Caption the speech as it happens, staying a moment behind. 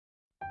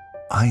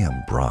I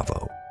am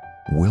Bravo,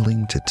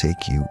 willing to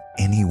take you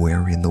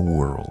anywhere in the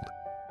world.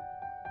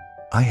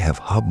 I have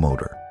hub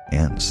motor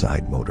and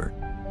side motor,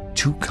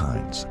 two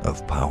kinds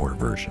of power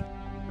version.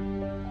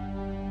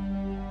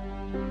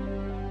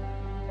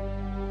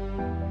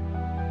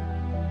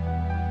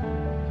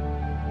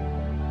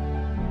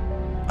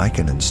 I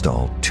can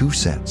install two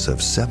sets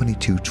of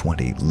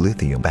 7220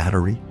 lithium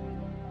battery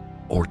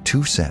or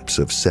two sets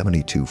of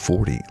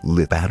 7240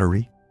 lithium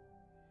battery.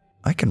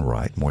 I can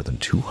ride more than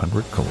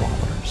 200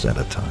 kilometers at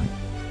a time.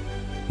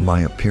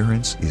 My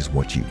appearance is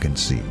what you can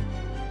see.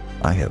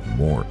 I have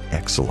more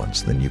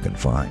excellence than you can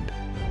find.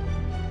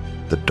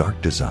 The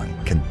dark design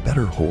can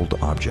better hold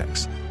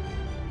objects.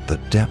 The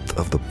depth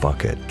of the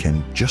bucket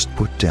can just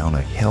put down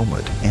a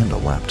helmet and a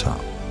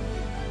laptop.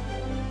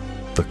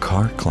 The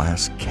car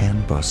class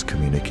CANBUS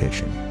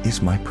communication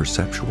is my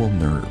perceptual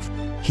nerve.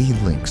 He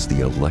links the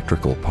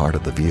electrical part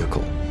of the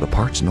vehicle. The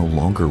parts no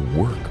longer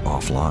work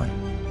offline.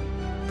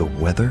 The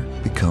weather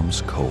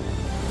becomes cold.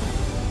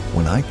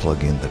 When I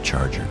plug in the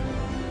charger,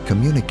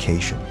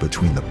 communication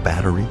between the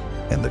battery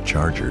and the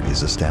charger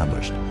is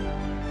established.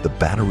 The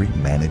battery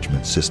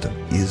management system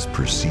is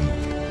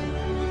perceived,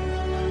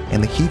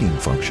 and the heating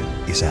function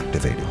is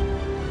activated.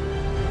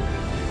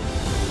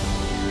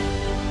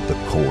 The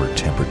core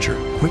temperature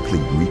quickly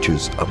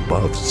reaches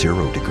above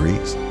 0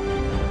 degrees.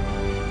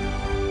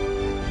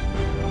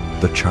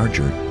 The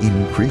charger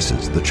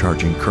increases the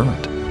charging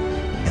current,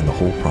 and the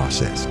whole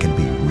process can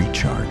be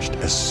recharged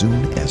as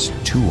soon as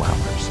 2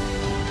 hours.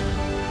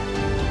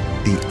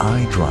 The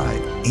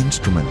iDrive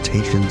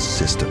instrumentation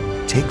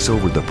system takes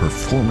over the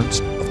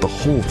performance of the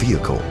whole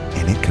vehicle,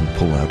 and it can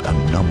pull out a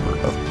number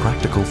of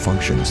practical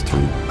functions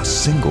through a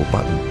single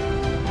button.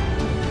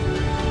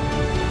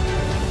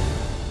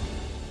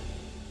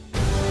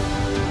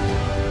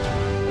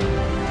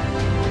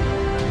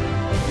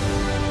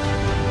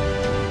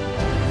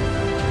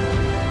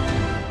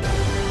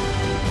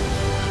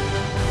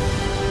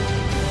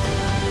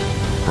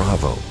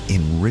 Bravo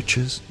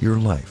enriches your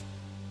life.